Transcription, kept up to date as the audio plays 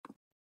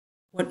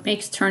What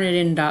makes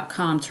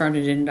Turnitin.com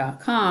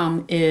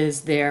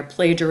is their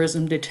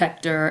plagiarism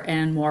detector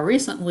and more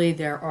recently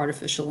their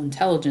artificial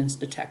intelligence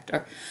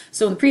detector.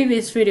 So in the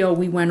previous video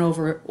we went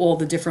over all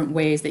the different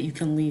ways that you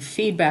can leave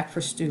feedback for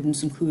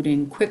students,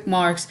 including quick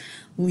marks,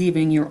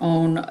 leaving your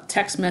own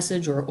text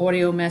message or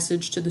audio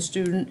message to the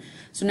student.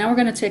 So now we're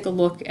going to take a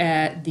look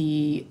at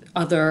the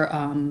other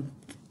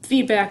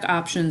feedback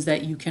options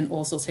that you can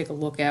also take a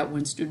look at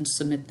when students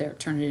submit their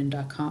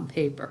Turnitin.com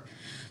paper.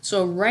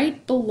 So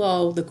right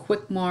below the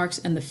quick marks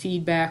and the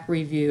feedback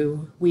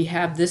review, we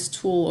have this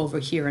tool over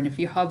here, and if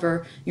you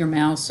hover your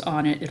mouse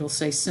on it, it'll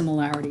say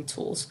similarity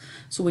tools.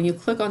 So when you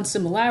click on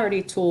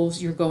similarity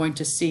tools, you're going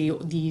to see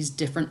these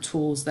different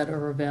tools that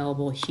are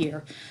available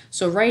here.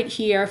 So right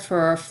here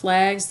for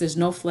flags, there's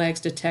no flags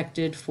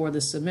detected for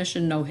the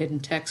submission, no hidden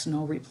text,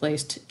 no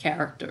replaced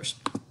characters.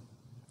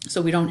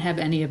 So we don't have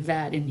any of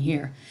that in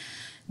here.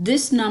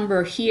 This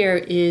number here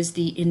is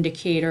the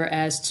indicator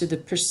as to the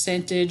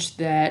percentage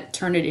that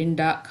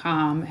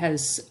Turnitin.com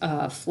has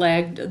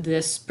flagged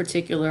this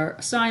particular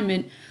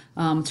assignment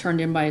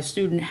turned in by a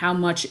student, how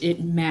much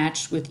it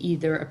matched with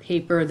either a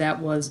paper that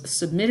was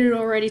submitted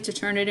already to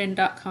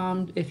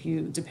Turnitin.com,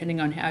 depending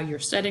on how your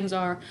settings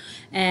are,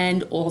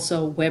 and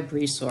also web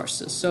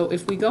resources. So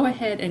if we go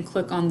ahead and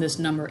click on this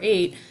number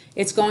 8,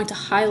 it's going to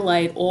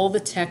highlight all the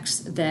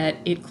text that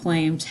it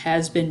claims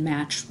has been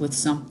matched with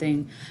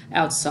something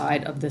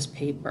outside of this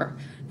paper.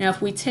 Now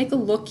if we take a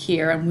look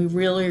here and we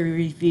really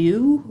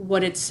review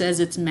what it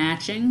says it's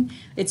matching,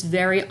 it's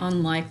very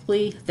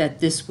unlikely that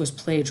this was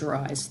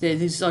plagiarized.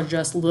 These are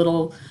just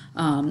little,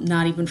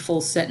 not even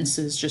full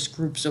sentences, just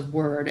groups of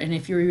words. And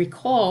if you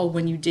recall,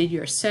 when you did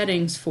your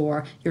settings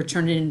for your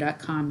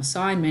Turnitin.com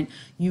assignment,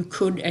 you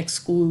could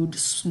exclude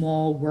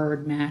small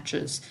word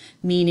matches,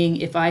 meaning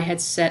if I had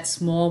set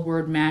small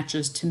word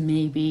matches to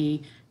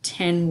maybe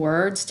 10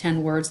 words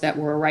that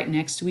were right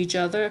next to each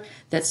other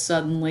that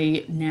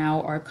suddenly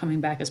now are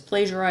coming back as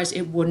plagiarized,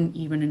 it wouldn't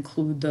even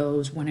include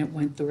those when it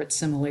went through its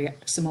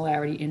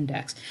similarity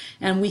index.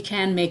 And we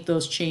can make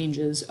those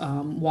changes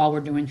while we're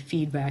doing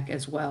feedback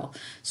as well.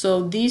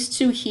 So these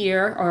two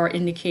here are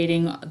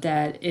indicating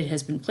that it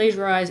has been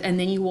plagiarized, and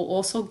then you will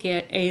also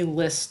get a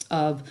list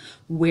of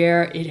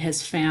where it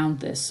has found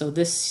this. So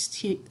this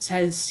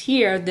says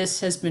here, this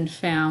has been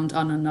found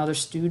on another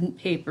student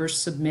paper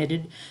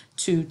submitted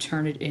to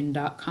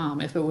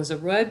Turnitin.com. If it was a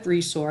web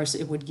resource,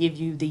 it would give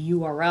you the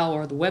URL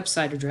or the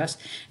website address,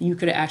 and you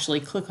could actually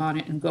click on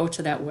it and go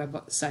to that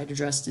website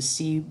address to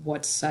see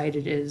what site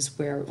it is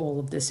where all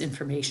of this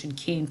information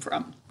came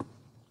from.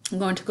 I'm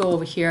going to go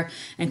over here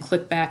and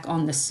click back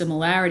on the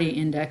similarity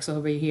index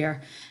over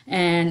here,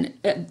 and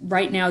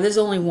right now there's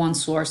only one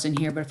source in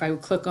here, but if I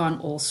would click on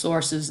all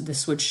sources,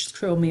 this would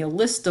show me a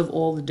list of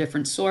all the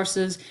different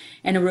sources,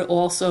 and it would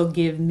also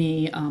give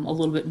me a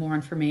little bit more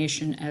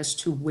information as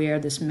to where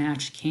this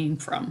match came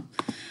from.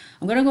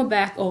 I'm going to go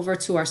back over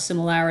to our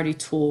similarity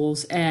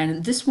tools,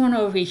 and this one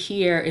over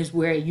here is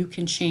where you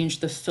can change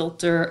the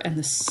filter and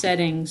the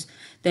settings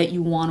that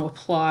you want to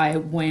apply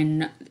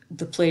when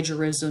the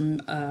plagiarism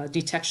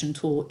detection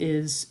tool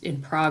is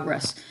in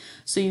progress.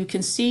 So you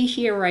can see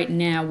here right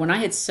now, when I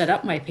had set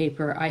up my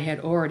paper, I had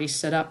already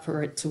set up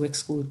for it to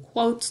exclude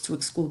quotes, to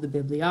exclude the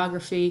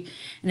bibliography,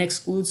 and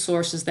exclude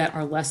sources that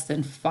are less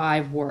than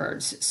 5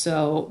 words.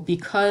 So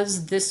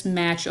because this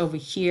match over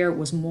here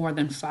was more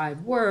than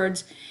 5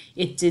 words,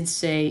 it did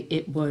say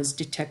it was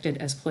detected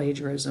as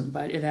plagiarism,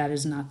 but that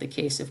is not the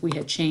case. If we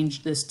had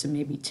changed this to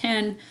maybe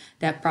 10,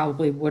 that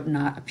probably would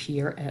not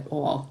appear at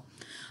all.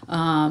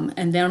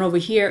 And then over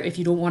here, if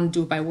you don't want to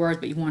do it by words,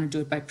 but you want to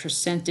do it by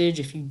percentage,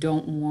 if you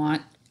don't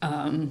want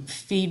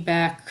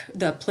feedback,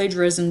 the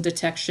plagiarism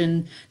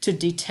detection to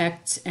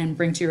detect and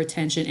bring to your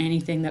attention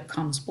anything that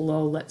comes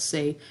below, let's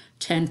say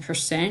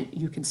 10%,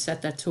 you can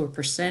set that to a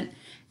percent,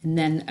 and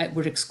then it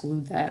would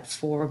exclude that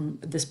for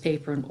this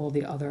paper and all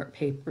the other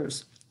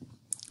papers.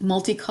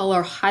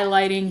 Multicolor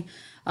highlighting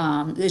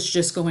is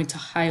just going to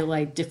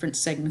highlight different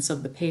segments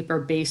of the paper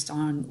based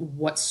on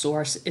what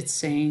source it's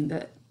saying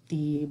that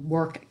the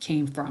work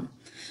came from.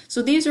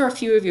 So these are a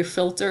few of your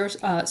filters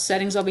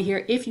settings over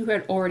here. If you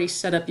had already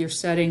set up your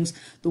settings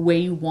the way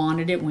you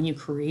wanted it when you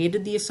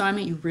created the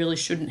assignment, you really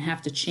shouldn't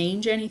have to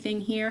change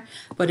anything here,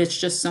 but it's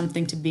just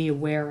something to be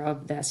aware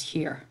of that's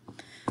here.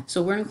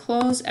 So we're going to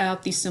close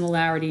out the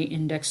similarity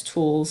index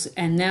tools,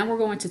 and now we're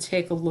going to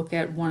take a look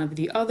at one of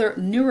the other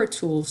newer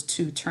tools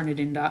to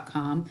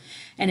Turnitin.com.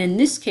 And in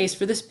this case,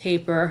 for this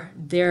paper,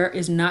 there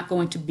is not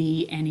going to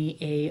be any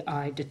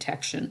AI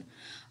detection.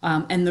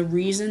 And the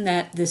reason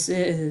that this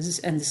is,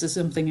 and this is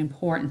something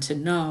important to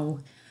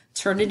know,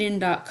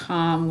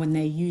 Turnitin.com, when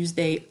they use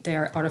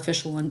their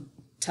artificial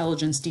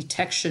intelligence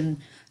detection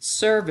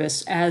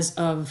service as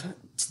of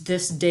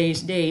this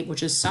day's date,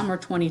 which is summer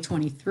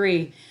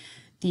 2023,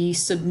 The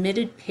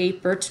submitted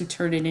paper to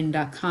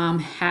Turnitin.com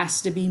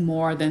has to be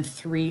more than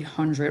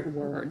 300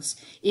 words.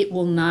 It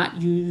will not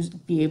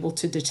be able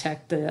to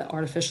detect the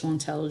artificial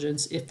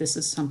intelligence if this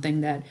is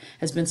something that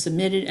has been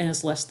submitted and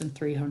is less than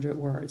 300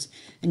 words.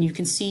 And you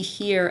can see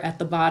here at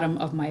the bottom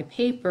of my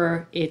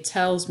paper, it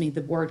tells me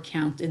the word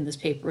count in this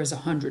paper is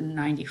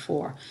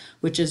 194,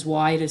 which is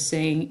why it is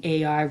saying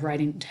AI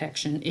writing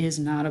detection is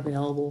not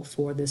available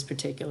for this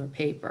particular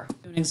paper.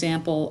 An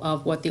example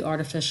of what the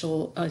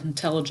artificial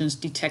intelligence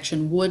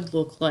detection would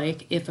look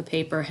like if a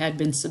paper had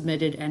been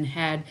submitted and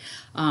had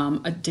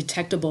a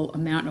detectable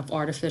amount of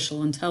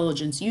artificial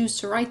intelligence used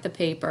to write the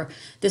paper.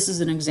 This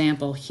is an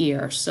example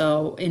here.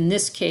 So in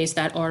this case,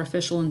 that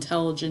artificial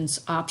intelligence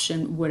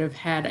option would have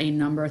had a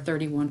number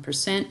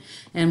 31%,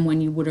 and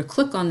when you would have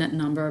clicked on that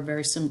number,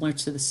 very similar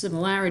to the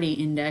similarity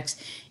index,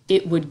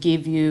 it would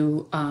give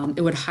you,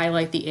 it would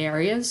highlight the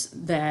areas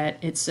that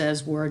it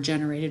says were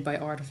generated by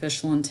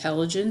artificial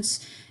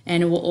intelligence,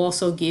 and it will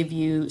also give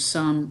you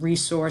some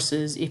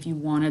resources if you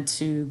wanted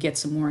to get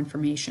some more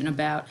information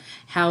about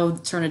how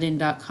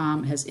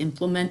Turnitin.com has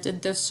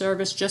implemented this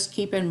service. Just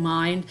keep in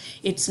mind,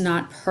 it's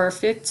not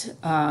perfect.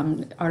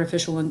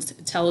 Artificial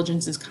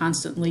intelligence is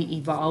constantly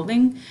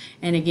evolving,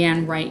 and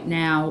again, right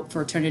now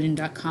for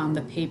Turnitin.com,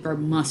 the paper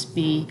must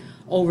be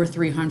over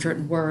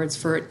 300 words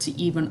for it to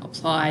even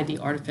apply the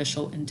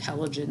artificial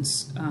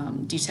intelligence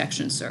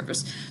detection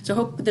service. So I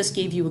hope this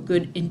gave you a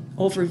good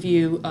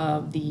overview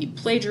of the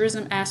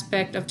plagiarism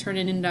aspect of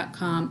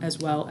Turnitin.com as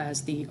well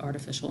as the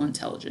artificial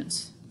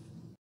intelligence.